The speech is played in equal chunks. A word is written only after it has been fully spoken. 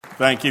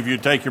Thank you. If you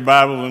take your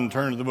Bible and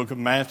turn to the book of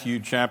Matthew,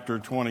 chapter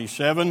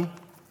 27.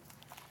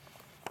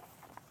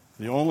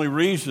 The only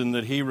reason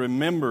that he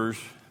remembers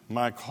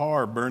my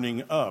car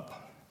burning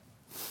up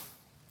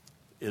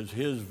is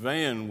his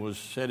van was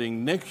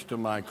sitting next to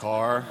my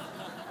car,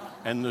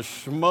 and the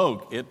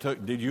smoke,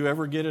 did you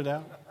ever get it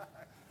out?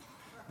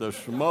 The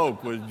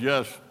smoke was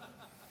just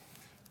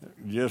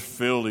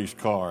filled his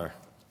car.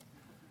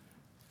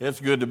 It's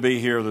good to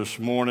be here this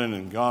morning,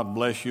 and God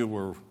bless you.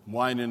 We're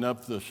winding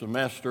up the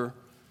semester.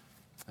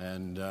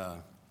 And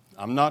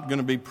I'm not going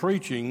to be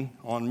preaching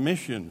on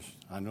missions.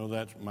 I know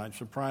that might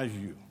surprise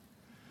you.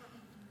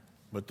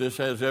 But this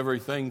has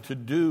everything to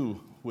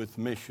do with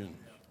missions.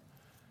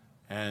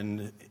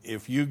 And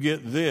if you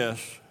get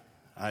this,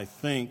 I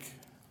think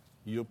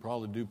you'll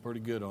probably do pretty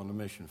good on the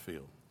mission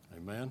field.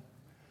 Amen?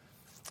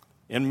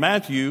 In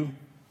Matthew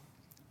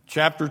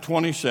chapter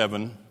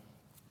 27,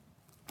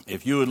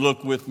 if you would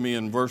look with me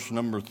in verse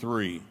number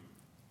 3.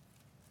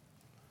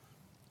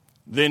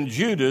 Then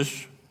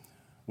Judas,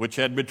 which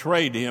had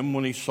betrayed him,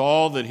 when he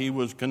saw that he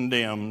was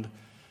condemned,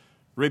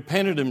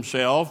 repented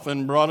himself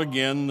and brought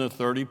again the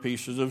 30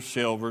 pieces of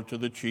silver to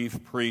the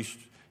chief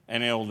priests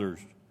and elders,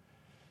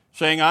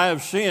 saying, I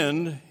have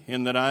sinned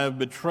in that I have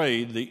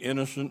betrayed the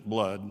innocent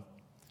blood.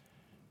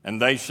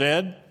 And they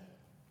said,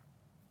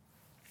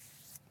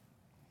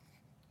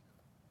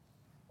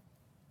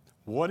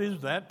 what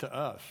is that to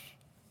us?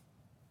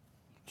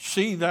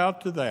 See thou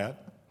to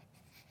that.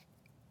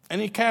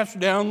 And he cast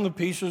down the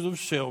pieces of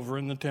silver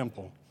in the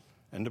temple,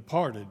 and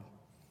departed,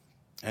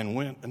 and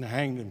went and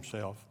hanged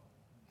himself.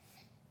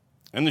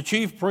 And the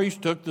chief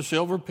priest took the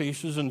silver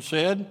pieces and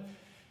said,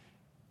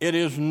 it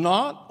is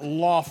not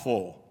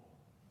lawful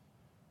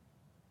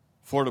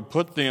for to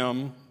put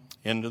them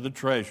into the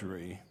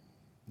treasury,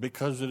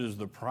 because it is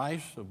the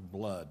price of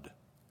blood.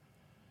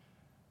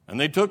 And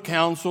they took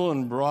counsel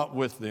and bought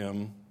with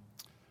them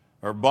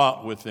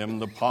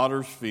the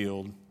potter's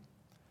field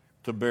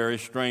to bury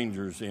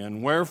strangers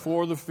in.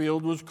 Wherefore the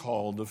field was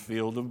called the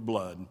field of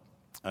blood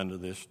unto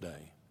this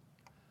day.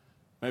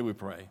 May we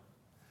pray.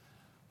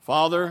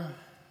 Father,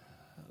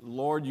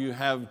 Lord, you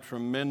have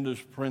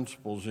tremendous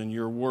principles in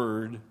your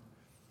word.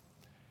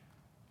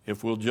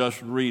 If we'll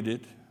just read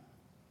it,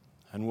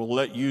 and we'll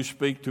let you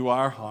speak to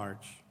our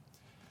hearts.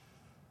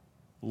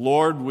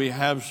 Lord, we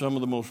have some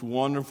of the most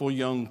wonderful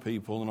young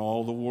people in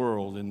all the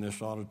world in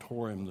this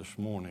auditorium this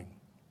morning.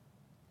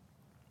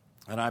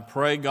 And I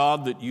pray,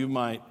 God, that you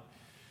might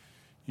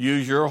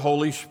use your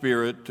Holy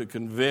Spirit to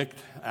convict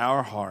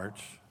our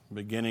hearts,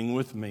 beginning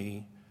with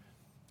me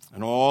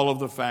and all of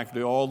the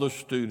faculty, all the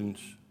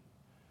students.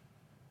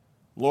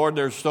 Lord,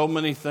 there's so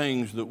many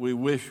things that we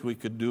wish we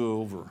could do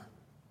over,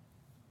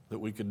 that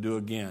we could do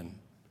again.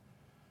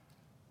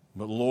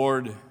 But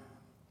Lord,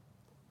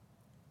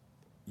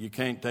 you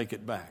can't take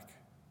it back.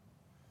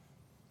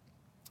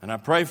 And I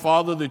pray,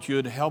 Father, that you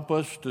would help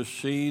us to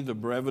see the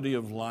brevity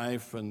of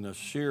life and the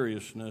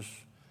seriousness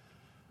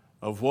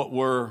of what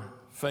we're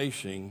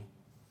facing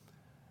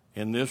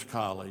in this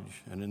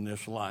college and in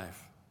this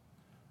life.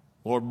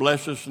 Lord,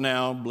 bless us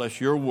now.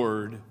 Bless your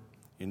word.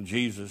 In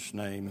Jesus'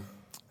 name,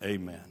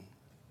 amen.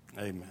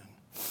 Amen.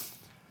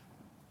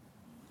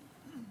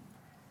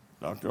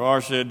 Dr.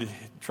 R said,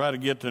 try to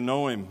get to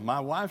know him.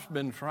 My wife's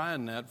been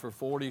trying that for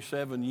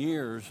 47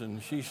 years,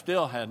 and she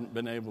still hadn't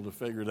been able to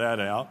figure that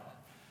out.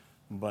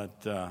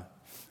 But,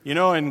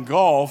 in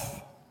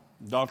golf,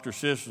 Dr.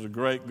 Sis is a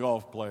great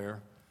golf player.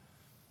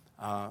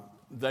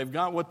 They've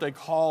got what they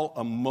call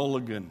a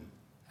mulligan.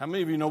 How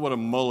many of you know what a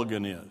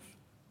mulligan is?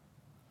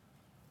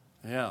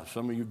 Yeah,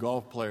 some of you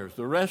golf players.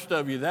 The rest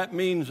of you, that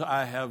means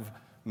I have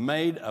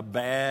made a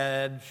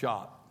bad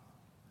shot.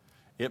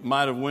 It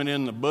might have went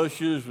in the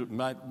bushes. It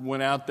might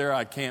went out there.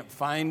 I can't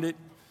find it.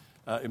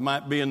 It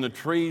might be in the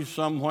trees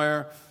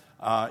somewhere.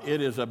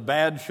 It is a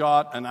bad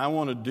shot, and I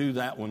want to do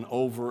that one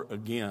over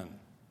again.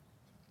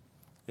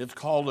 It's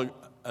called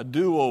a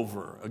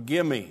do-over, a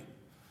gimme,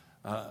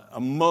 a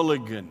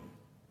mulligan.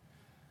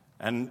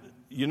 And,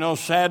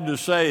 sad to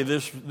say,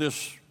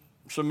 this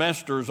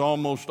semester is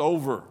almost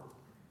over.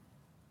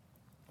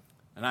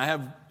 And I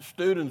have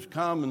students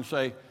come and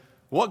say,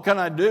 what can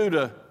I do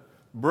to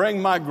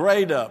bring my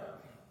grade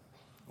up?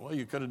 Well,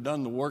 you could have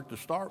done the work to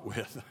start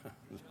with.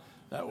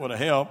 That would have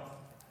helped.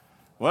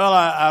 Well,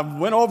 I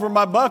went over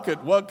my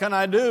bucket. What can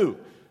I do?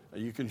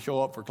 You can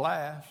show up for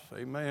class.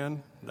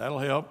 Amen. That'll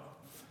help.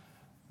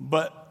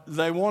 But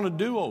they want a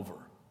do-over.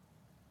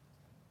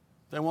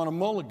 They want a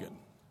mulligan.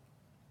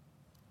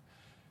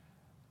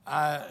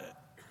 I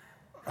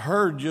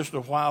heard just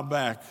a while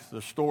back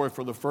the story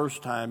for the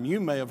first time. You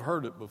may have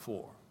heard it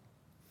before.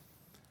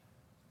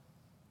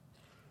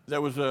 There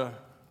was a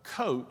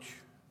coach,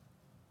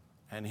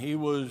 and he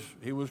was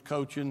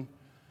coaching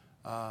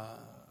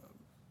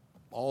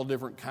all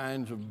different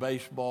kinds of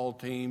baseball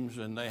teams,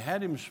 and they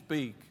had him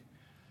speak.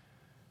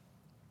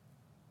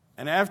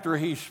 And after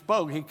he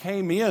spoke, he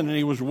came in and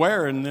he was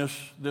wearing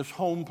this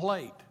home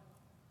plate.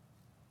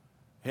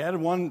 He had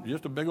one,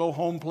 just a big old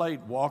home plate,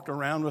 walked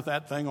around with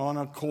that thing on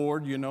a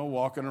cord,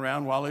 walking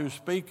around while he was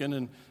speaking,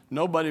 and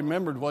nobody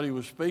remembered what he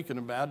was speaking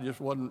about. It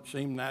just wasn't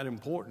seemed that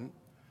important.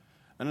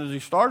 And as he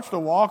starts to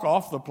walk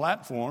off the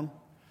platform,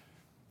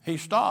 he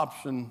stops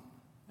and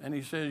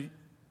he says,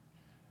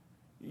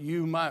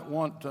 "You might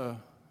want to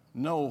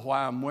know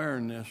why I'm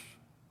wearing this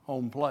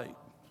home plate."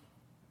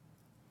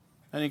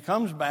 And he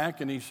comes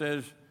back and he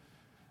says,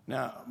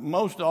 now,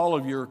 most all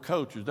of your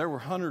coaches, there were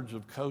hundreds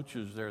of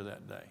coaches there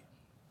that day.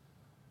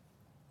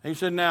 He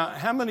said, now,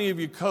 how many of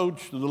you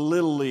coached the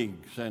little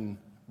leagues? And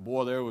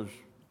boy, there was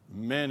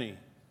many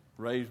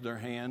raised their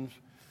hands.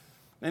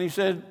 And he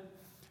said,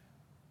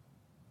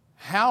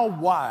 how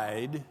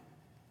wide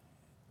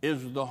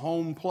is the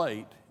home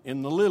plate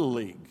in the little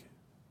league?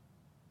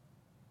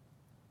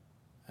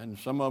 And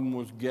some of them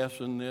was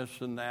guessing this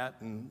and that,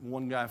 and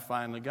one guy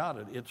finally got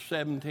it. It's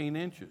 17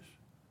 inches.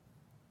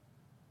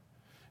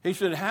 He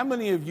said, how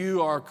many of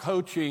you are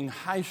coaching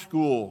high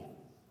school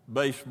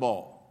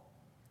baseball?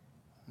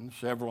 And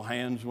several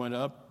hands went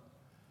up.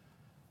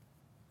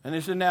 And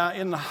he said, now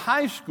in the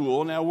high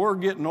school, now we're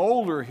getting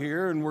older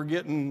here and we're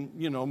getting,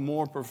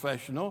 more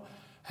professional.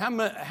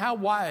 How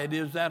wide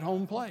is that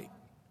home plate?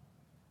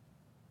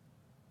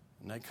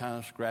 And they kind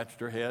of scratched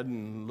their head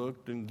and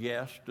looked and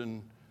guessed,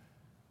 and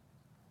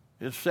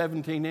it's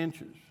 17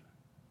 inches.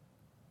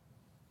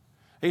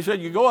 He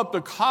said, you go up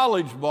to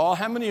college ball.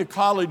 How many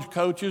college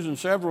coaches, and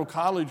several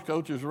college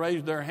coaches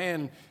raised their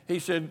hand. He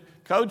said,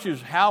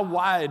 coaches, how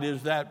wide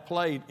is that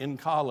plate in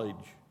college?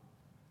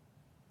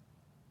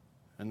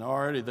 And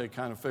already they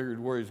kind of figured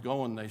where he's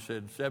going. They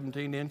said,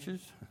 17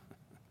 inches?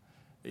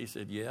 He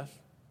said, yes.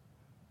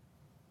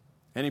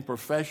 Any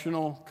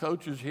professional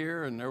coaches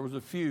here? And there was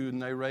a few,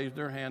 and they raised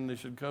their hand. They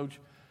said, Coach,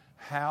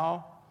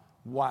 how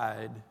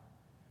wide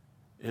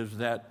is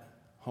that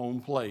home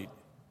plate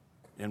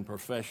in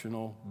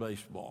professional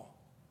baseball?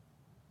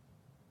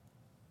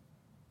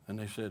 And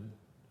they said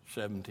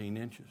 17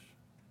 inches.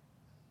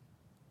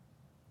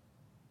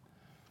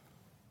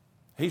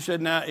 He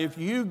said, now, if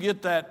you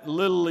get that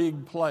little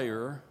league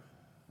player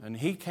and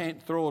he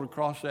can't throw it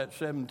across that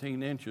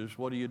 17 inches,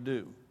 what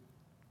do?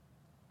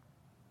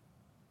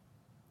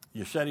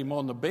 You set him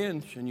on the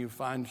bench and you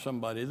find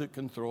somebody that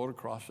can throw it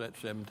across that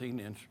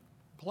 17-inch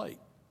plate.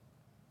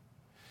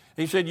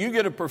 He said, you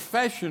get a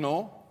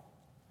professional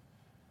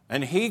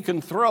and he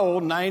can throw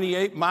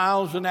 98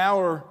 miles an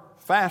hour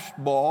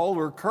fastball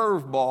or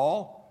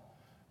curveball,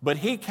 but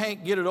he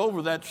can't get it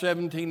over that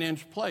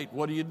 17-inch plate.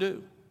 What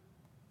do?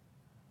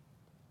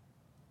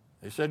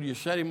 They said, you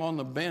set him on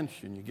the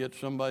bench and you get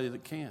somebody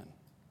that can.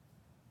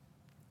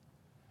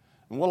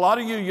 And what a lot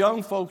of you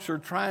young folks are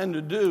trying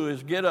to do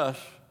is get us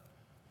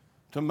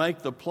to make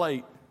the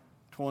plate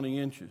 20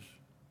 inches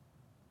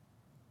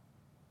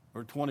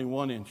or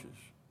 21 inches.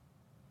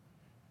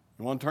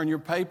 You want to turn your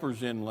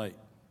papers in late.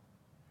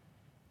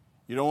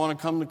 You don't want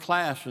to come to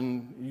class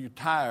and you're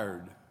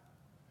tired.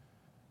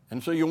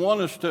 And so you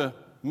want us to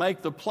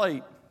make the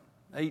plate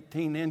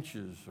 18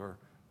 inches or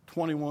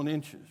 21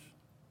 inches.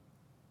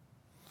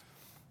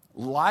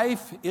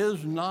 Life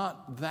is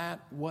not that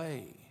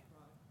way.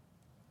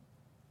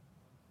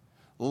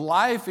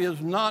 Life is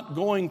not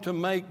going to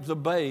make the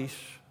base,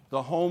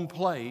 the home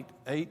plate,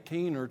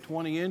 18 or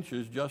 20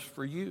 inches just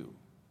for you.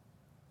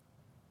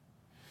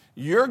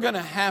 You're going to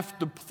have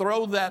to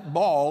throw that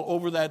ball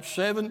over that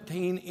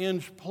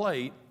 17-inch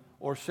plate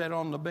or sit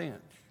on the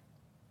bench.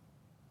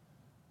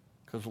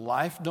 Because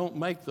life don't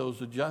make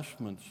those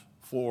adjustments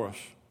for us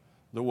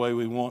the way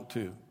we want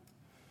to.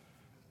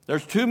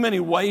 There's too many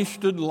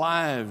wasted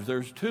lives.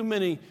 There's too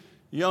many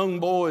young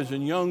boys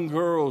and young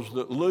girls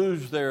that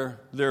lose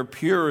their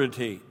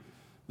purity,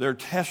 their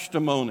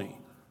testimony.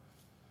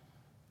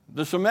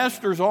 The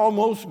semester's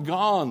almost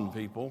gone,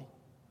 people.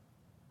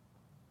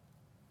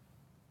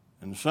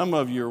 And some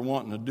of you are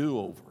wanting a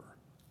do-over.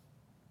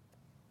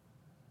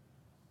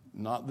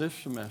 Not this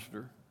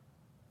semester.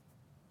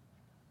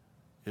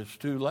 It's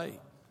too late.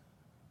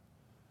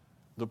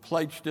 The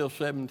plate's still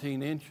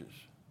 17 inches.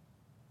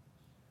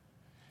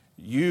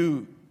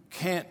 You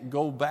can't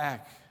go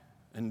back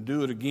and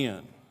do it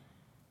again.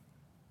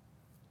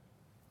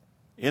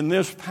 In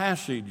this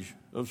passage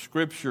of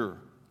Scripture,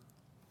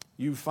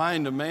 you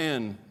find a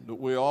man that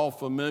we're all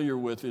familiar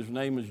with. His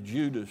name is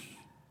Judas.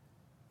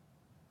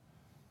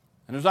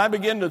 And as I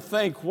begin to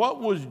think, what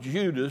was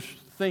Judas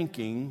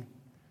thinking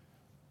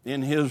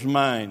in his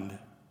mind?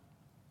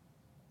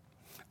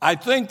 I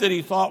think that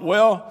he thought,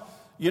 well,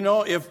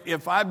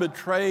 if I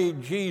betray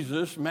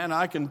Jesus, man,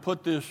 I can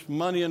put this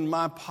money in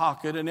my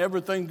pocket and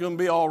everything's going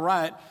to be all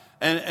right.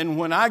 And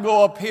when I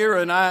go up here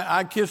and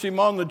I kiss him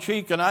on the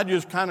cheek and I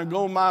just kind of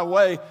go my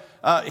way,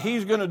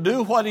 he's going to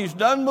do what he's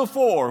done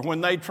before.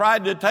 When they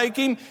tried to take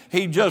him,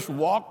 he just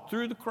walked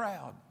through the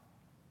crowd.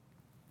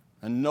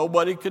 And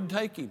nobody could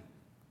take him.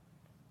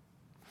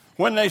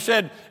 When they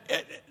said,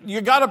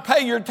 you got to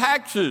pay your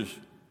taxes.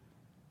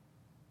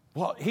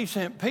 Well, he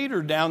sent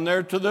Peter down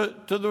there to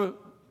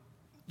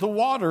the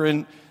water,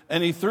 and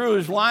he threw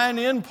his line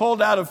in,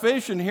 pulled out a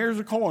fish, and here's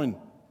a coin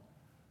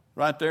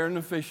right there in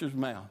the fish's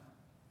mouth.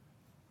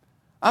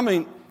 I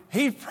mean,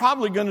 he's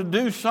probably going to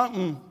do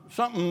something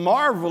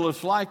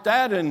marvelous like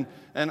that, and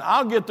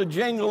I'll get the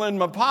jingle in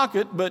my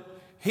pocket, but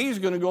he's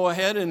going to go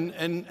ahead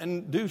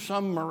and do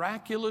some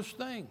miraculous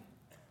thing.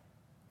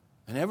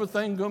 And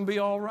everything's going to be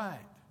all right.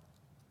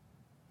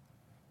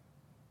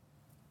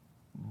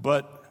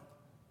 But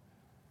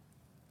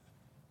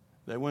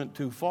they went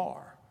too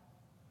far.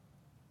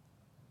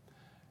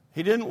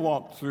 He didn't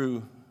walk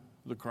through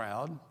the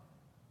crowd.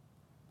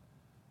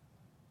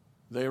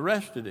 They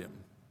arrested him.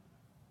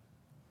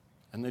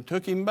 And they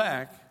took him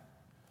back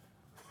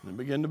and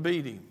they began to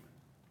beat him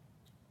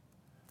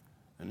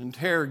and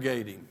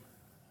interrogate him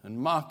and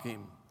mock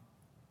him.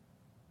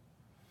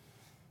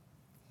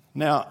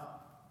 Now,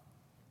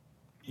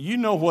 you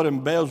know what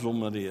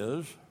embezzlement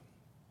is.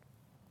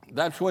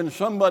 That's when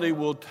somebody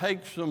will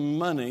take some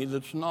money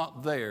that's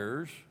not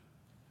theirs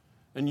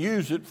and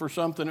use it for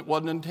something that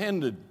wasn't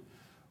intended.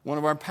 One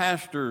of our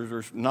pastors,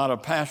 or not a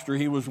pastor,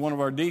 he was one of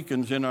our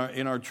deacons in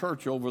our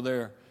church over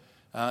there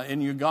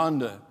in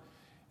Uganda.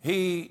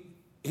 He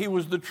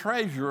was the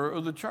treasurer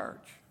of the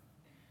church.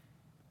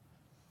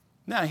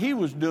 Now, he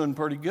was doing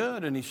pretty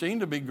good, and he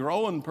seemed to be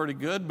growing pretty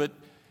good, but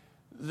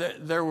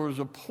there was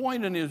a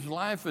point in his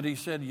life that he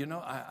said, you know,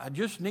 I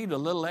just need a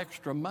little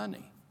extra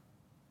money.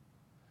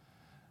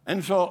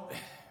 And so,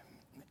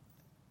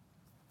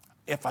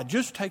 if I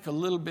just take a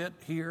little bit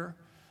here,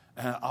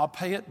 I'll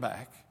pay it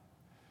back.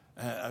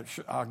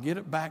 I'll get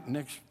it back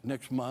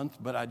next month,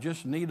 but I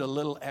just need a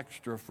little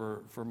extra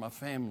for my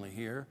family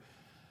here.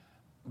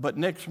 But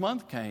next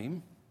month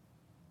came,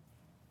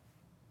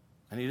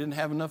 and he didn't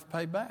have enough to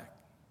pay back.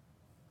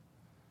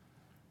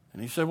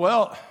 And he said,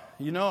 well,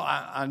 you know,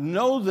 I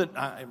know that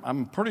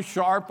I'm pretty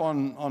sharp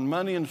on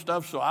money and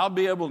stuff, so I'll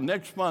be able,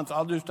 next month,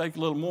 I'll just take a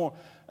little more.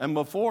 And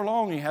before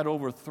long, he had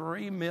over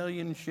 3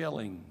 million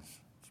shillings.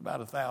 It's about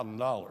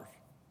 $1,000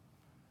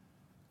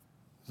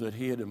 that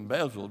he had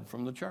embezzled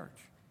from the church.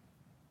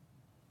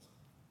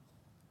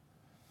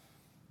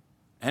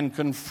 And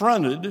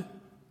confronted,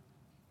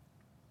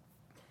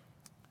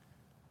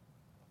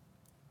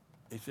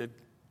 he said,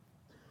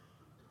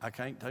 I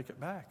can't take it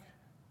back.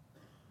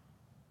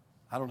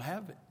 I don't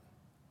have it.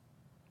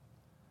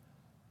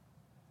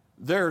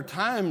 There are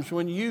times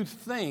when you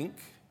think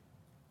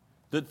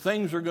that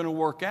things are going to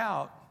work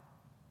out,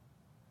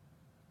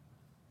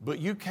 but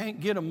you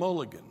can't get a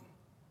mulligan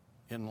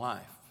in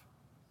life.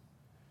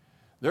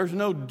 There's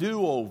no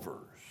do-overs.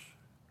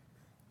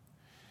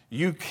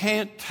 You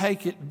can't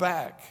take it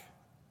back.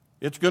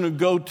 It's going to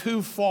go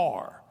too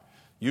far.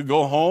 You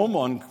go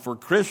home for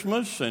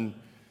Christmas and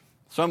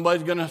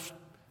somebody's going to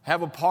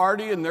have a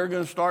party and they're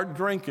going to start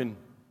drinking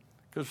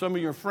because some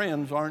of your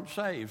friends aren't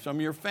saved. Some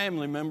of your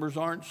family members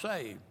aren't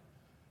saved.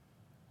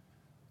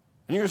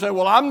 And you're going to say,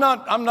 well, I'm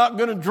not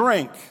going to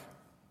drink.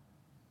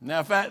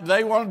 Now, if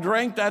they want to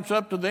drink, that's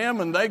up to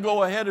them, and they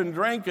go ahead and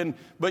drink.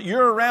 But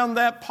you're around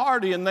that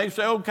party, and they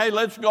say, okay,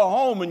 let's go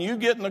home, and you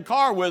get in the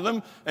car with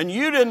them, and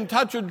you didn't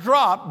touch a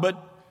drop,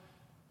 but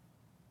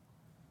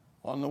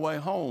on the way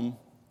home,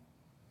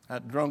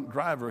 that drunk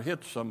driver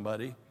hits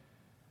somebody,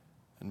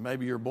 and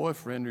maybe your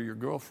boyfriend or your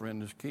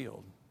girlfriend is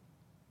killed.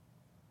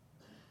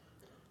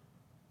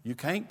 You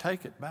can't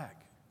take it back.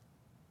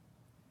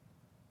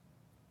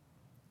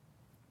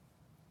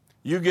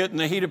 You get in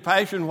the heat of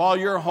passion while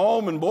you're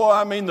home, and boy,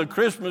 I mean, the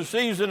Christmas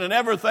season and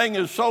everything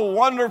is so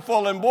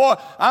wonderful, and boy,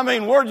 I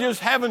mean, we're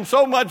just having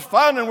so much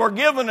fun, and we're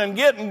giving and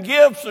getting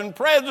gifts and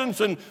presents,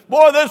 and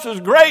boy, this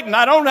is great, and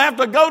I don't have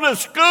to go to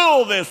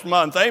school this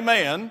month,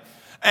 amen.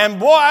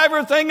 And boy,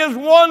 everything is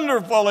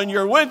wonderful, and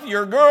you're with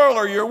your girl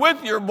or you're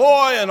with your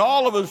boy, and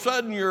all of a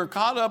sudden you're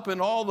caught up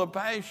in all the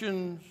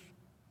passions.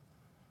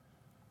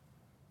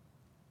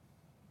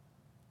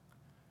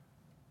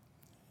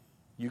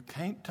 You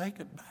can't take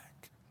it back.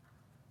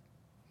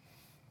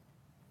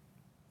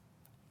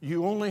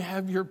 You only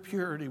have your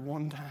purity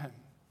one time.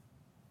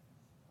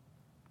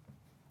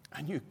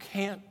 And you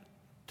can't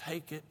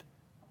take it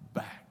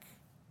back.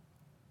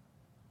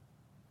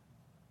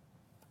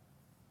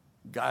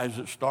 Guys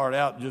that start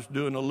out just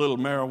doing a little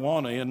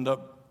marijuana end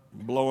up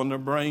blowing their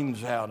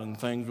brains out and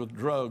things with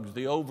drugs,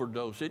 the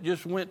overdose. It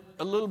just went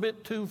a little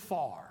bit too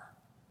far.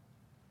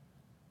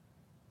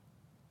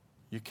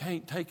 You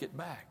can't take it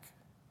back.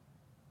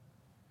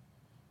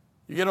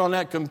 You get on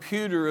that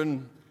computer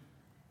and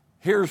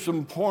here's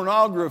some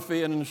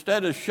pornography, and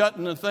instead of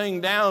shutting the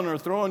thing down or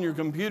throwing your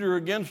computer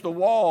against the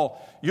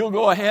wall, you'll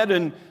go ahead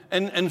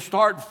and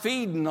start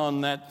feeding on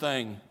that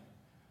thing.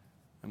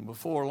 And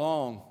before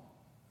long,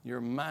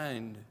 your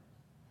mind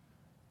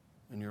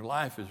and your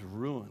life is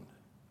ruined.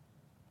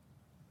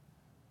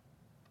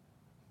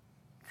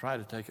 Try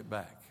to take it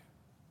back.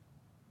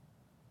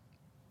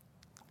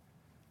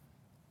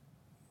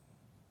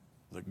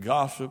 The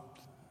gossip,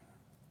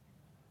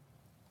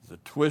 the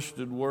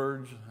twisted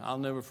words, I'll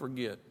never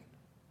forget.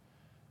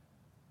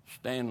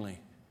 Stanley,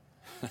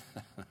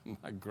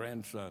 my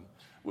grandson,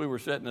 we were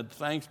sitting at the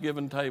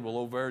Thanksgiving table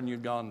over there in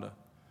Uganda.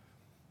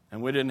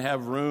 And we didn't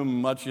have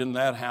room much in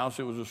that house.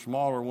 It was a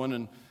smaller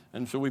one.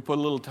 And so we put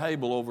a little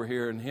table over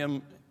here. And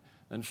him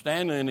and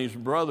Stanley and his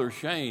brother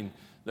Shane,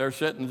 they're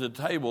sitting at the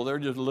table. They're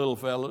just little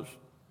fellas.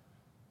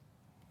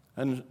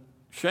 And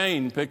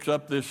Shane picks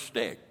up this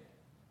stick.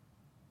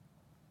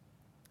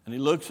 And he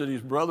looks at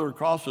his brother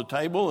across the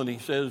table and he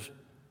says,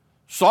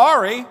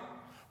 "Sorry."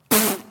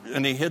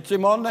 And he hits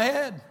him on the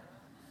head.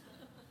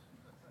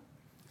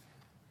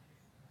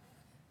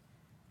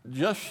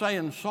 Just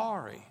saying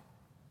sorry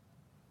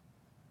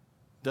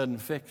doesn't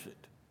fix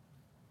it.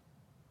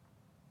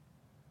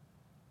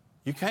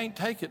 You can't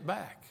take it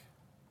back.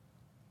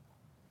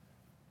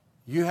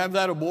 You have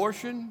that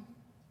abortion,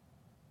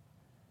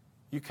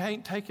 you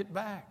can't take it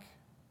back.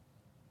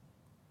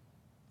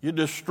 You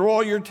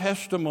destroy your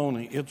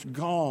testimony, it's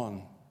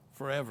gone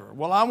forever.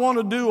 Well, I want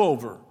a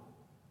do-over.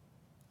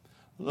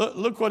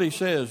 Look what he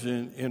says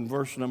in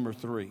verse number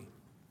 3.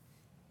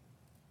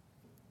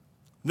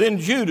 Then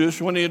Judas,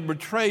 when he had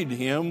betrayed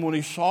him, when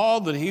he saw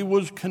that he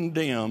was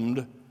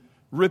condemned,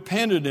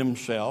 repented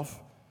himself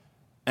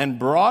and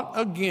brought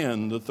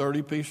again the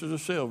 30 pieces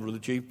of silver to the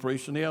chief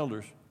priests and the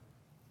elders.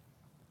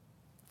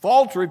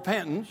 False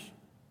repentance.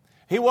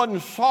 He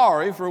wasn't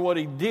sorry for what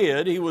he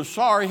did. He was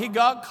sorry he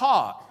got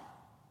caught.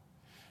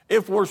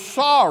 If we're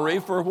sorry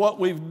for what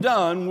we've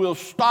done, we'll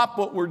stop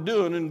what we're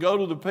doing and go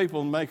to the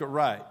people and make it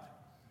right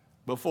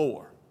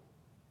before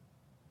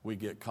we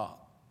get caught.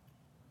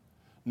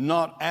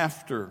 Not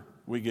after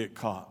we get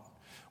caught.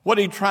 What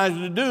he tries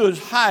to do is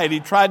hide.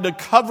 He tried to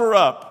cover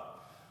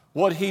up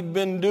what he'd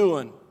been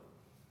doing.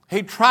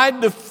 He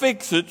tried to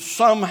fix it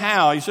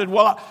somehow. He said,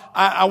 well,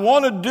 I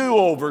want a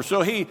do-over.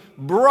 So he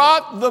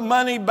brought the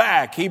money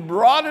back. He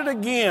brought it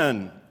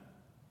again.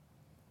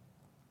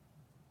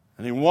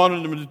 And he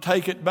wanted them to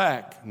take it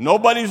back.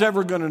 Nobody's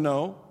ever going to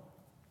know.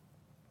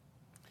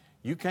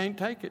 You can't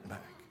take it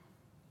back.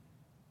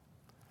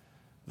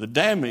 The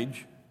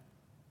damage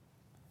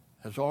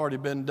has already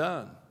been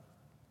done.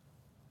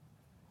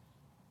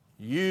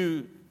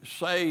 You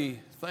say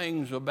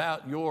things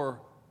about your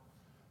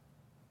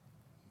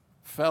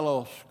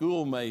fellow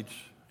schoolmates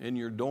in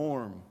your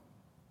dorm,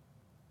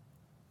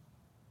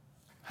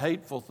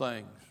 hateful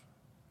things,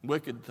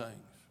 wicked things.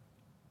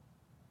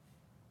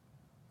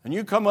 And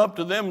you come up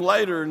to them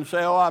later and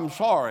say, "Oh, I'm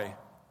sorry."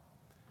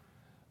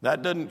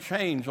 That doesn't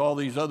change all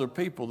these other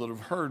people that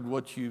have heard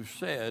what you've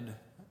said,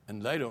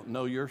 and they don't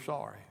know you're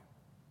sorry.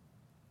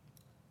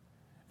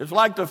 It's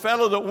like the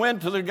fellow that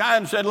went to the guy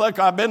and said, "Look,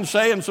 I've been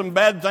saying some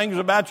bad things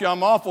about you.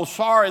 I'm awful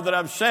sorry that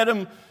I've said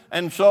them.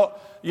 And so,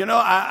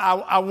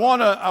 I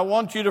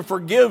want you to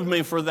forgive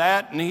me for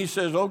that." And he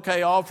says,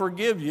 "Okay, I'll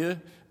forgive you."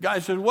 Guy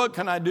said, "What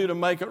can I do to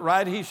make it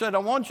right?" He said, "I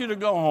want you to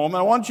go home.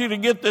 I want you to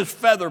get this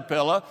feather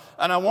pillow,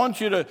 and I want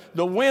you to,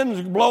 the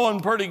wind's blowing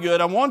pretty good.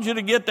 I want you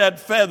to get that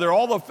feather,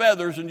 all the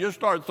feathers, and just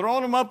start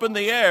throwing them up in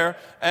the air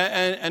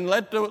and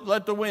let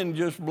the wind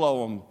just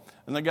blow them."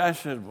 And the guy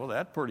said, "Well,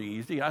 that's pretty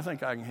easy. I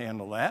think I can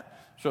handle that."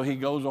 So he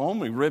goes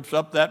home, he rips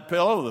up that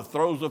pillow,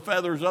 throws the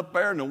feathers up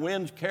there, and the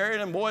wind's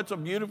carrying them. Boy, it's a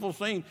beautiful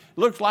scene.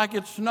 Looks like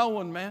it's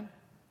snowing, man.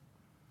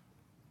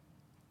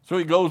 So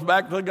he goes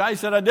back to the guy. He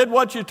said, "I did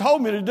what you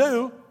told me to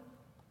do."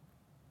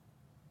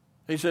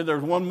 He said,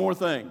 "There's one more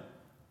thing."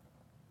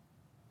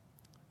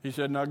 He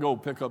said, "Now go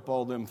pick up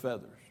all them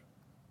feathers."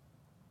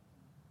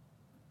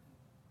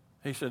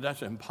 He said,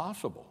 "That's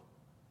impossible.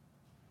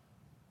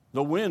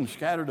 The wind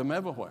scattered them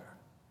everywhere."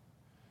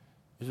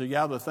 He said,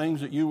 "Yeah, the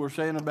things that you were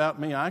saying about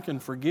me, I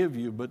can forgive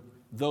you, but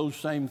those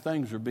same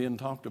things are being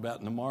talked about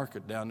in the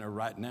market down there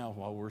right now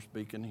while we're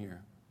speaking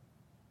here.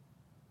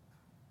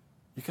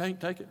 You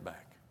can't take it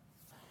back."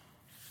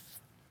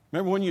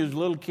 Remember when you was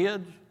little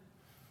kids?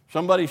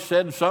 Somebody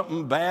said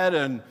something bad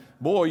and,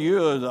 "Boy,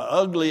 you're the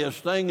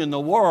ugliest thing in the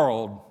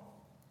world."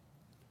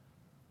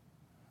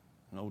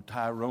 And old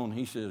Tyrone,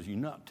 he says, "You're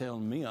not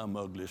telling me I'm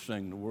the ugliest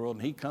thing in the world."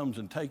 And he comes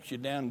and takes you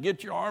down and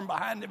gets your arm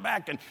behind the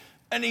back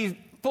and he's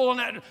pulling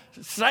that,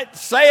 say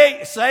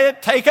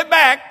it, take it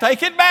back,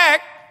 take it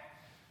back.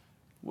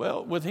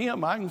 Well, with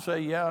him, I can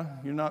say, "Yeah,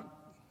 you're not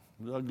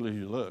as ugly as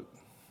you look."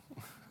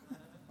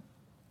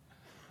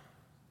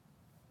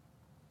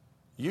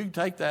 You can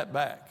take that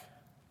back.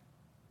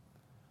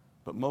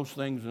 But most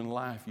things in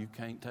life you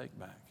can't take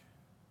back.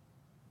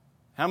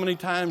 How many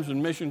times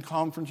in mission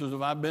conferences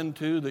have I been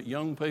to that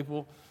young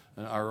people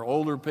or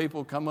older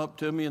people come up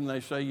to me and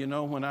they say,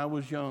 "When I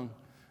was young,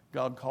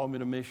 God called me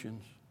to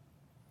missions.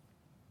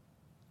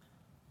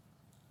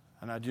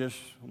 And I just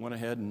went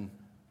ahead and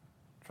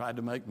tried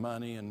to make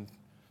money and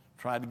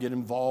tried to get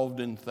involved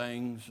in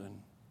things.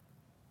 And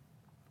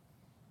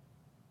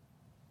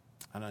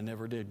I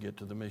never did get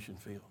to the mission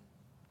field."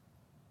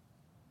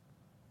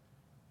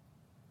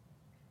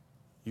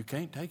 You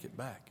can't take it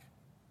back.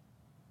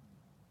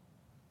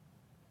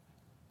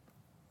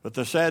 But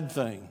the sad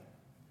thing,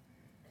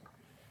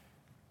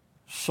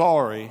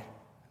 sorry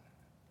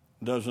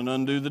doesn't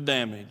undo the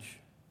damage.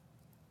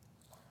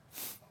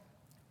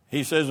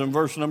 He says in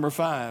verse number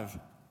 5,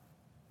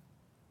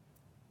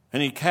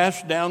 "And he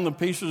cast down the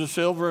pieces of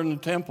silver in the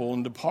temple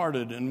and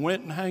departed and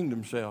went and hanged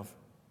himself."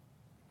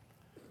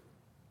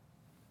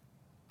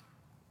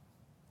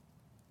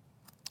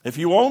 If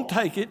you won't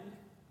take it,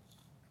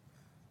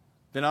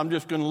 then I'm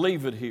just going to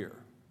leave it here.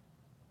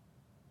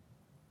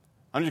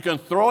 I'm just going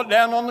to throw it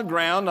down on the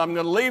ground. I'm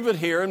going to leave it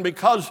here, and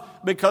because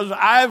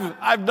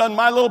I've done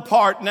my little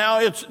part, now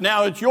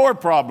it's your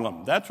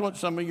problem. That's what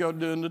some of you are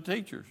doing to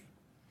teachers.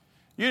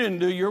 You didn't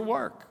do your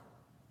work.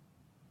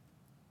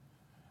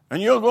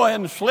 And you'll go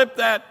ahead and slip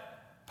that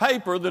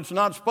paper that's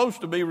not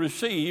supposed to be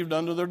received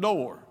under their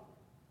door.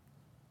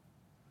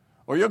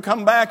 Or you'll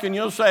come back and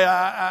you'll say,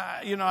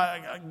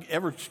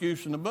 every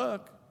excuse in the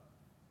book.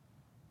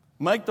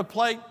 Make the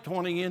plate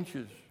 20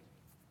 inches.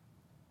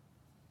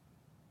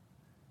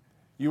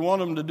 You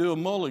want them to do a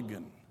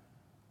mulligan,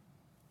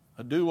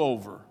 a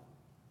do-over.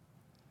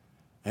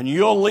 And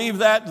you'll leave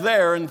that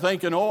there and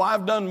thinking, oh,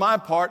 I've done my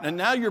part. And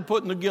now you're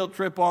putting the guilt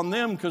trip on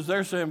them because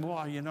they're saying, well,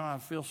 I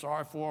feel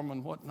sorry for them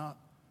and whatnot.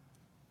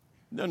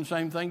 Done the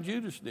same thing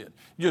Judas did.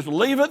 Just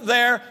leave it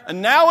there,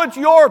 and now it's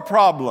your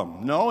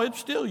problem. No, it's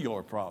still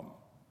your problem.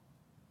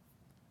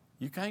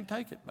 You can't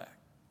take it back.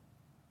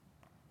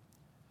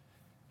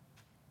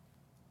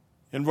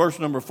 In verse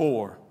number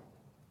 4,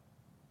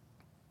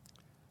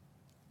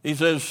 he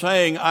says,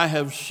 saying, I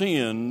have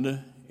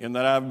sinned in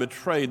that I have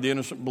betrayed the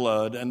innocent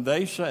blood. And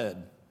they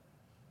said,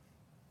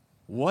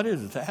 what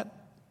is that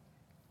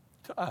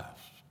to us?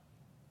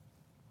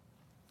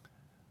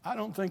 I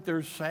don't think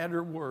there's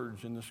sadder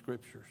words in the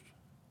Scriptures.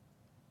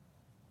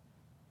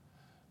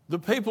 The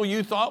people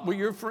you thought were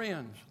your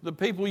friends, the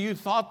people you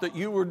thought that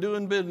you were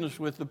doing business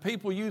with, the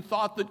people you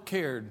thought that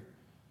cared,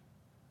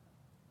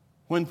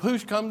 when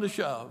push come to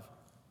shove,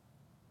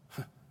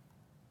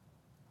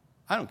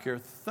 I don't care a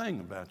thing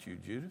about you,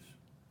 Judas.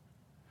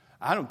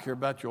 I don't care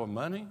about your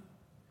money.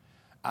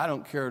 I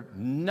don't care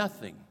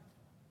nothing.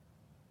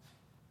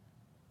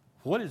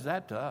 What is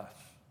that to us?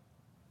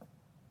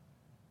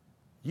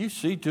 You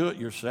see to it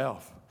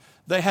yourself.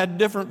 They had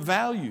different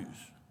values.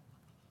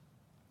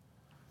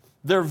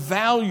 Their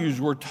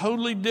values were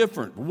totally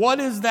different. What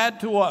is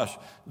that to us?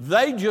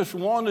 They just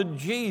wanted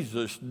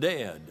Jesus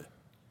dead.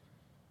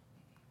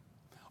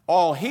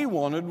 All he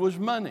wanted was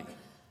money.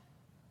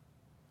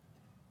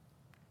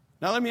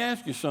 Now let me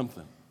ask you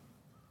something.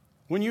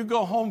 When you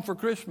go home for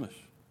Christmas,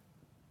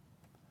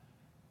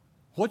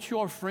 what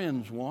your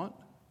friends want?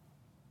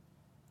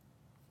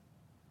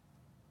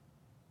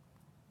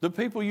 The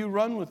people you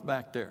run with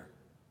back there.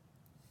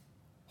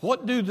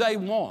 What do they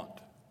want?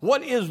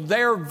 What is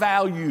their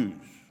values?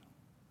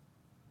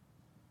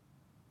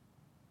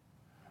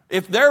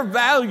 If their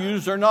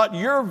values are not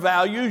your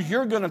values,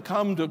 you're going to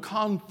come to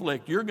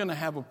conflict. You're going to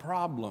have a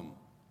problem.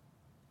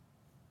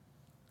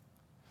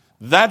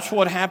 That's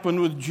what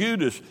happened with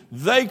Judas.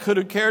 They could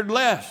have cared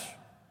less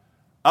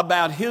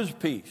about his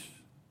peace.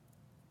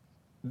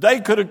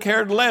 They could have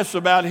cared less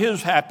about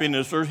his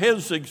happiness or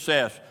his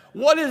success.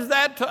 What is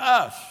that to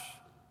us?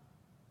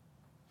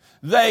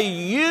 They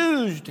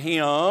used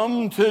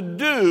him to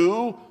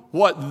do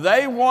what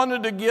they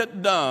wanted to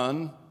get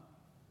done.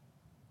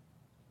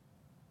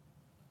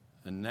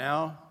 And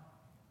now,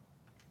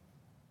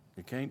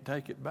 you can't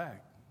take it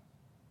back.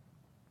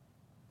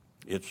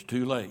 It's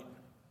too late.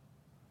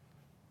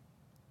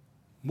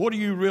 What are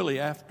you really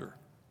after?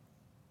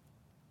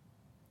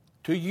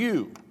 To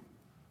you,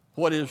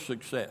 what is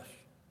success?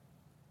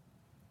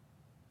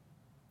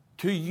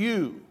 To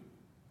you,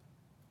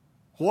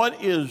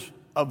 what is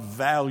of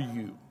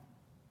value?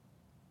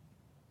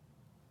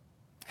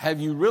 Have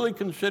you really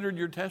considered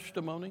your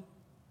testimony?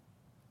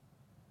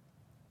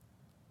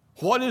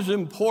 What is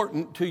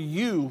important to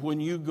you when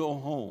you go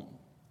home?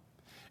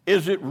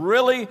 Is it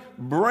really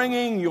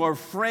bringing your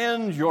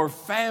friends, your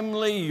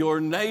family, your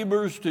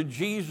neighbors to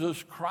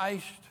Jesus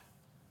Christ?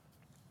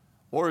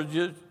 Or is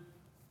it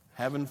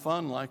having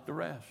fun like the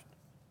rest?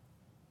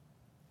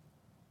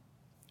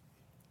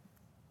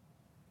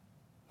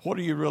 What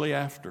are you really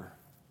after?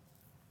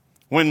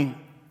 When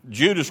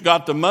Judas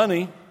got the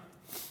money,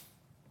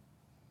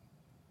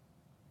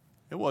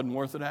 it wasn't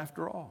worth it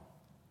after all.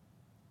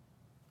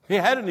 He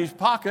had it in his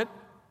pocket.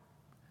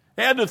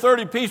 He had the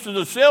 30 pieces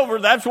of silver.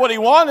 That's what he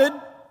wanted.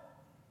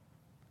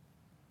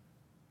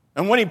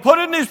 And when he put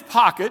it in his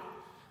pocket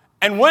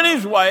and went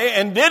his way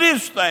and did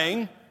his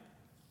thing,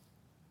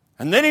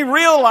 and then he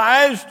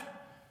realized,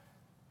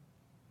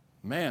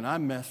 man, I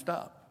messed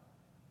up.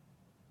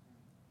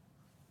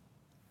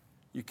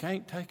 You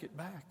can't take it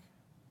back.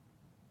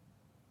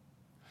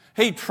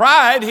 He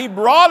tried. He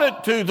brought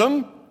it to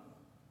them.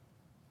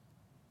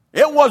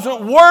 It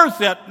wasn't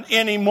worth it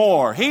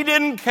anymore. He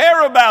didn't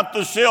care about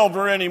the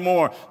silver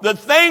anymore. The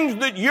things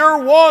that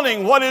you're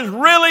wanting, what is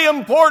really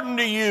important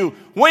to you,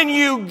 when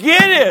you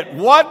get it,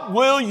 what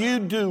will you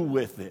do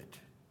with it?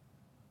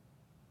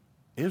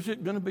 Is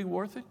it going to be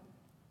worth it?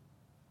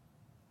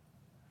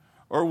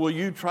 Or will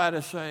you try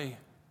to say,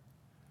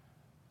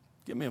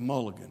 give me a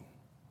mulligan.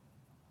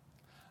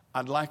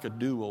 I'd like a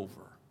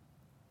do-over.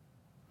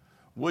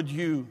 Would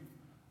you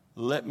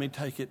let me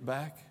take it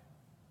back?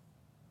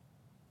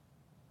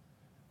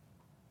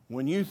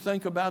 When you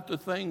think about the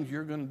things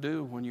you're going to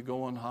do when you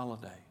go on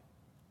holiday,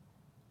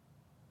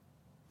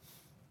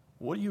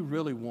 what do you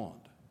really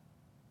want?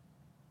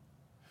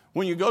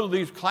 When you go to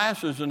these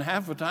classes and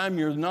half the time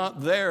you're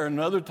not there, and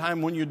another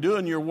time when you're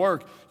doing your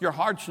work, your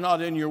heart's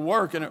not in your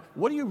work. And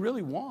what do you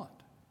really want?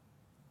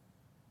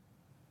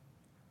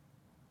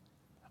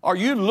 Are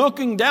you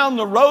looking down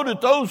the road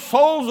at those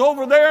souls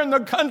over there in the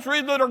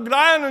country that are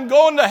dying and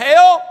going to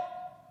hell?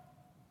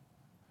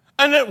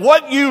 And that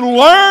what you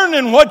learn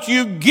and what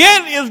you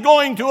get is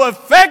going to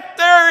affect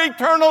their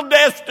eternal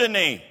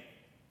destiny?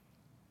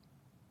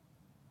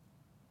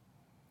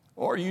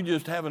 Or are you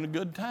just having a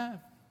good time?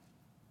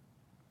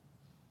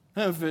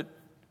 And if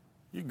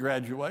you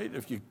graduate,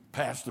 if you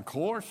pass the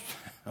course,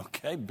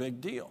 okay, big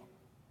deal.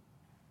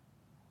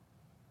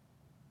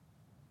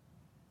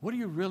 What do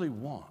you really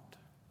want?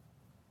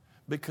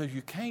 Because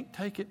you can't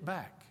take it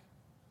back.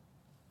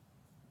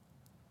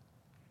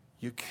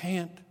 You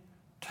can't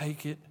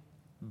take it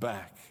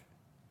back.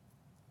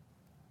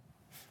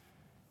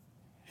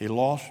 He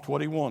lost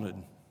what he wanted,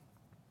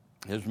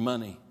 his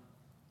money.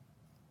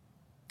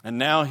 And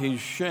now he's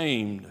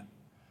shamed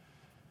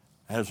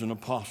as an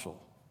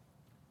apostle.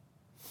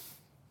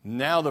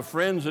 Now the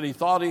friends that he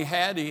thought he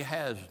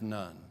has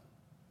none.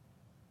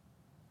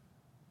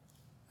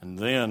 And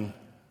then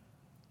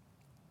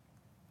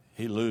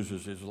he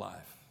loses his life.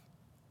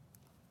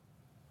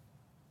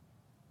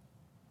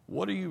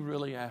 What are you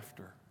really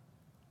after?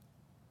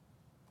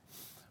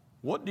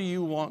 What do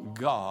you want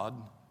God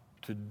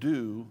to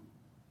do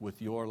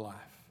with your life?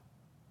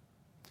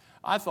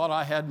 I thought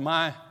I had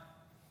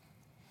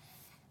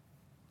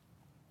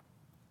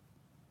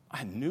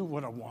I knew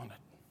what I wanted.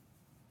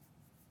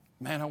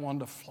 Man, I wanted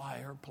to fly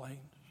airplanes.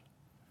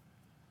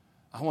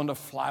 I wanted to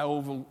fly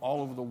all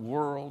over the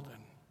world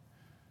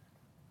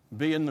and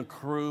be in the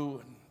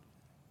crew. And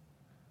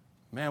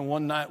man,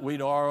 one night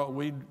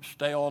we'd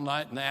stay all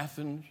night in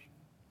Athens.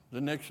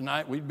 The next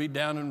night we'd be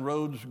down in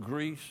Rhodes,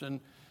 Greece. And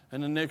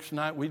the next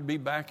night we'd be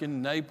back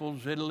in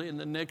Naples, Italy. And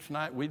the next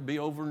night we'd be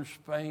over in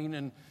Spain.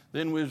 And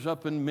then we was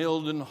up in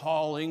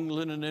Mildenhall,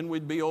 England. And then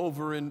we'd be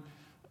over in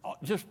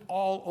just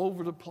all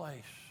over the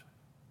place.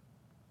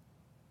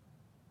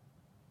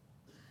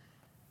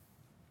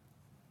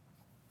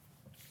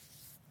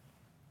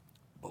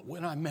 But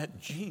when I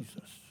met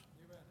Jesus,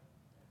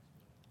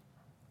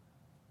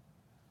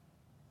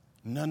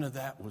 none of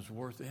that was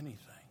worth anything.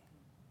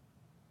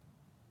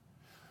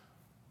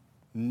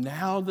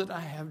 Now that I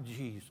have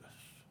Jesus,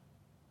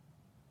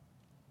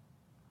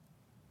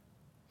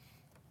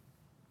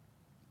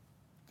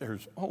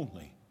 there's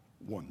only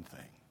one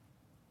thing.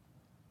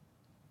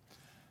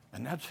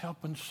 And that's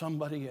helping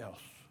somebody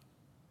else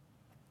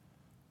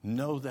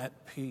know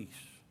that peace,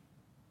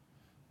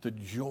 the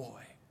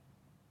joy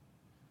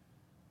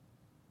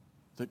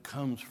that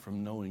comes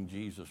from knowing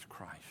Jesus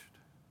Christ.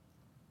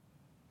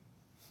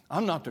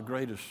 I'm not the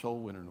greatest soul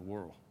winner in the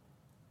world.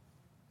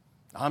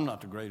 I'm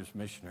not the greatest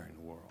missionary in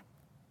the world.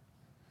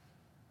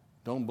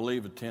 Don't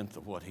believe a tenth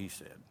of what he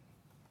said.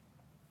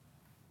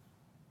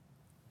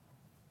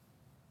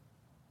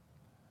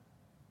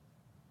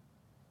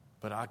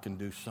 But I can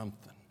do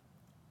something.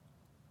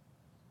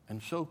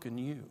 And so can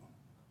you.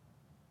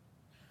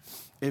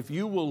 If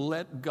you will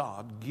let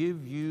God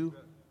give you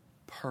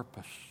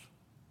purpose.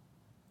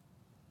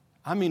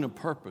 I mean a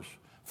purpose.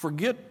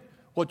 Forget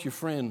what your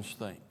friends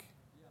think.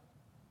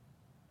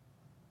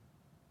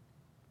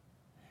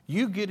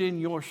 You get in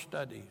your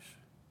studies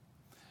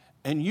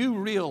and you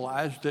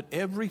realize that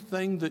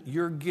everything that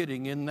you're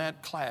getting in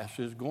that class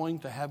is going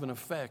to have an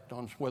effect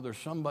on whether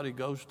somebody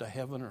goes to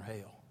heaven or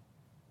hell.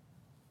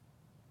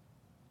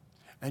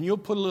 And you'll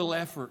put a little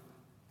effort,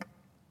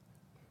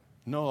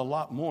 a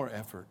lot more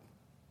effort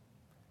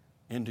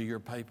into your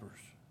papers.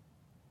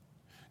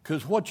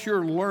 Because what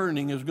you're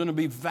learning is going to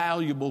be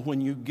valuable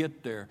when you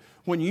get there.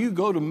 When you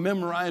go to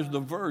memorize the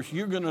verse,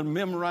 you're going to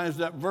memorize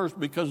that verse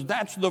because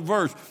that's the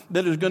verse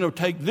that is going to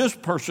take this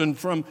person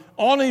from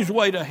on his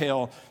way to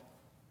hell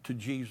to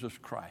Jesus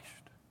Christ.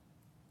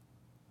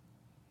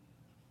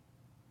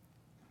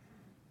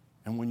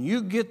 And when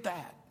you get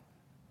that,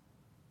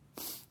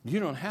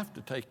 you don't have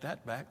to take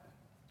that back.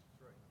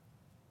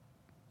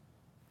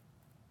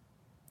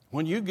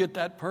 When you get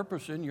that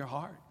purpose in your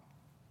heart,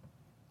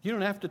 you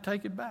don't have to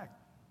take it back.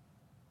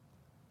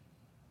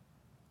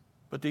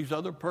 But these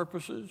other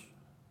purposes,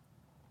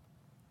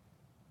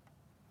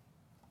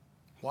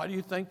 why do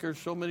you think there's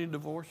so many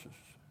divorces?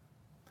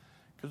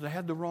 Because they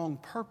had the wrong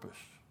purpose.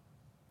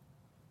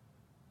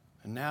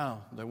 And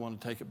now they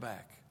want to take it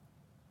back.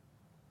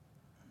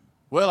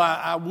 Well,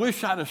 I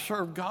wish I'd have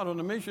served God on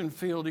the mission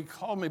field. He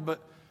called me,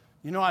 but,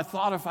 I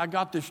thought if I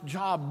got this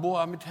job, boy,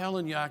 I'm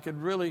telling you, I could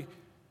really...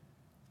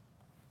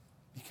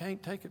 You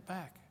can't take it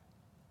back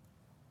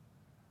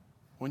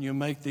when you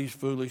make these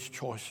foolish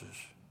choices.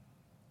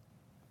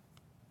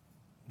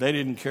 They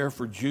didn't care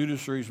for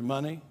Judas or his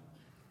money.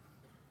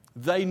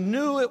 They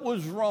knew it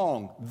was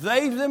wrong.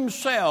 They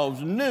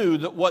themselves knew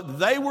that what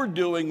they were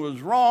doing was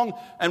wrong,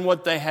 and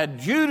what they had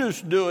Judas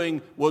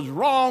doing was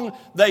wrong.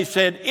 They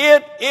said,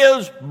 it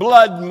is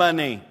blood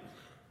money.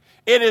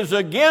 It is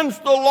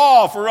against the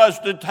law for us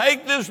to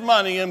take this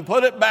money and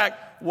put it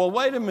back. Well,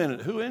 wait a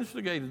minute. Who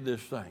instigated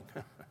this thing?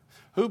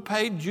 Who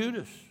paid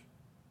Judas?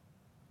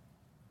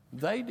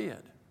 They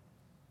did.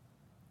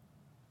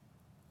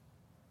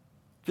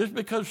 Just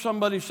because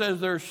somebody says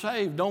they're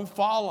saved, don't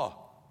follow.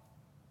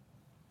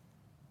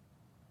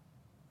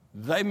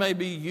 They may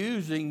be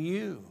using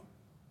you.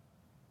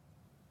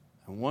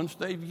 And once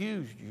they've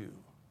used you,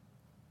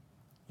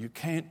 you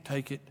can't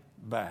take it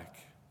back.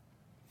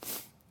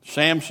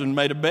 Samson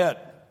made a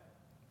bet,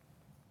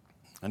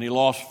 and he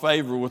lost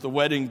favor with the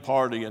wedding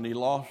party, and he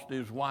lost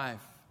his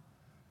wife,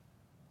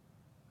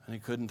 and he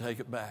couldn't take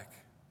it back.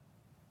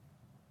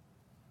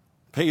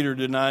 Peter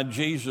denied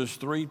Jesus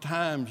 3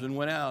 times and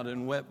went out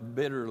and wept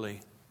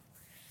bitterly.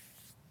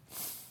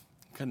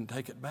 Couldn't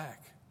take it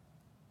back.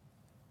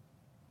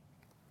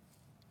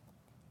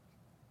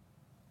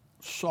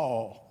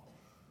 Saul,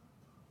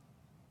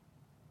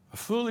 a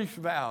foolish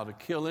vow to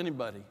kill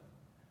anybody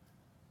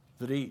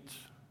that eats.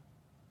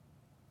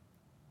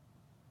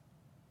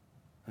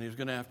 And he's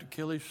going to have to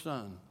kill his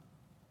son.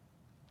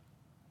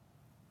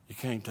 You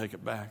can't take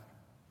it back.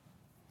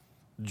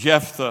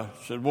 Jephthah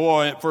said,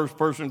 boy, that first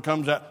person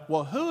comes out.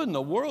 Well, who in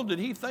the world did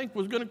he think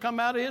was going to come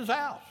out of his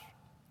house?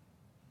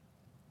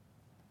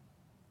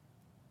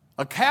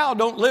 A cow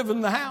don't live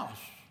in the house.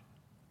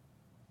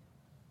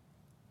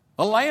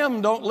 A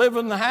lamb don't live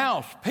in the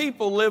house.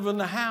 People live in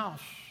the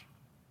house.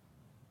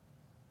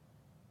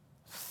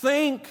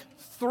 Think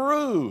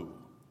through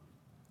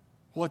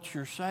what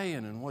you're saying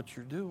and what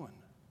you're doing,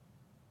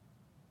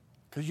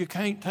 because you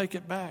can't take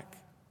it back.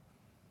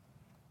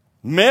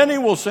 Many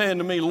will say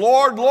unto me,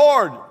 Lord,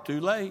 Lord. Too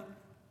late.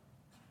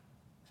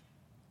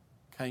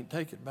 Can't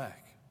take it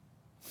back.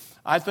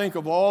 I think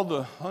of all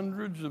the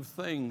hundreds of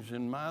things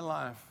in my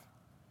life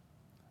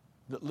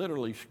that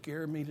literally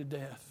scare me to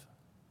death.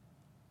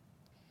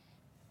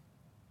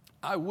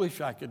 I wish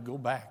I could go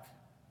back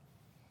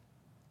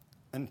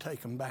and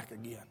take them back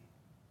again.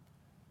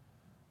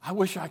 I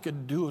wish I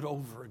could do it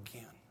over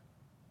again.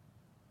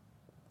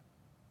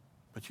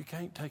 But you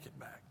can't take it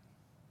back.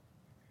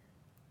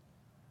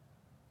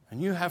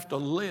 And you have to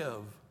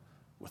live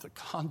with a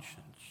conscience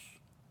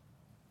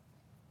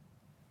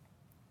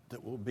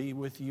that will be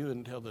with you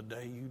until the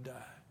day you die.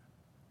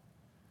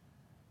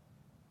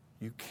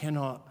 You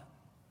cannot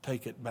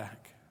take it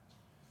back.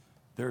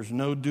 There's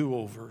no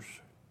do-overs.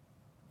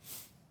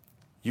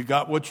 You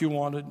got what you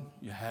wanted.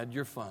 You had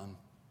your fun.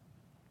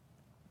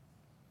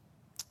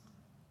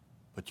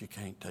 But you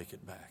can't take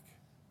it back.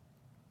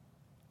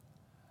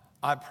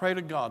 I pray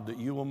to God that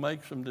you will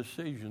make some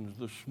decisions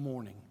this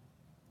morning,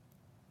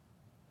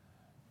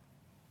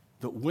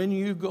 that when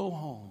you go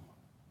home,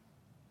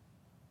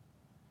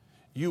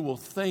 you will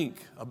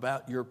think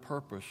about your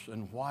purpose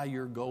and why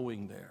you're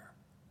going there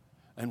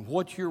and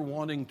what you're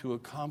wanting to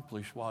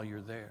accomplish while you're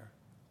there.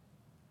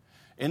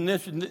 In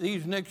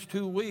these next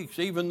 2 weeks,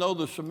 even though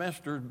the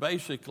semester is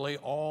basically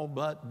all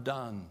but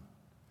done,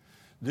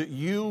 that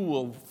you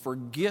will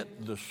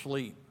forget the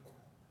sleep.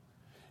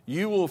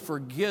 You will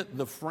forget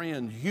the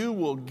friends. You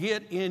will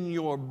get in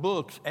your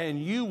books and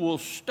you will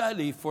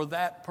study for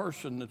that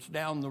person that's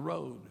down the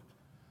road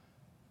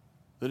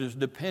that is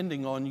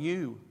depending on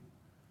you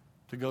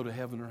to go to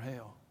heaven or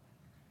hell.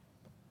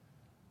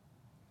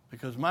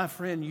 Because, my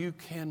friend, you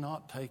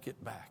cannot take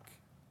it back.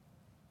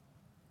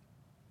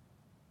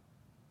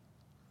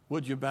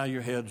 Would you bow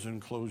your heads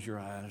and close your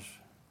eyes?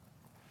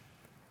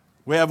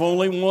 We have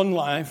only one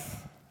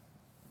life.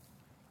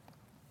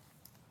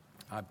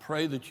 I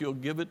pray that you'll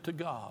give it to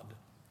God.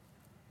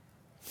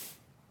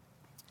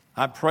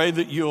 I pray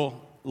that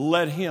you'll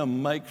let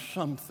Him make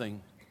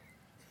something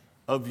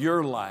of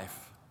your life.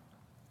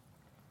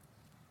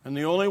 And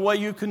the only way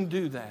you can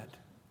do that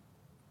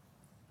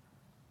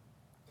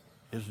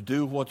is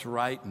do what's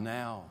right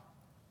now.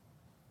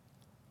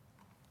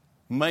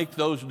 Make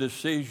those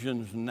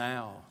decisions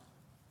now.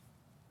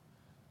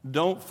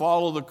 Don't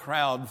follow the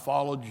crowd,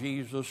 follow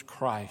Jesus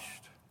Christ.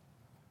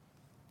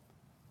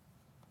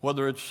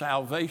 Whether it's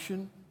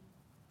salvation,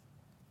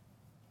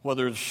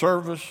 whether it's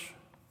service,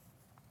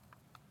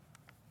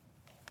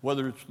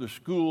 whether it's the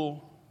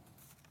school,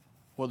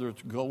 whether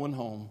it's going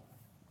home.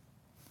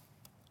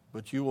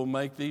 But you will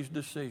make these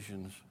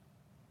decisions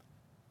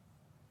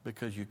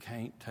because you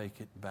can't take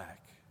it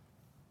back.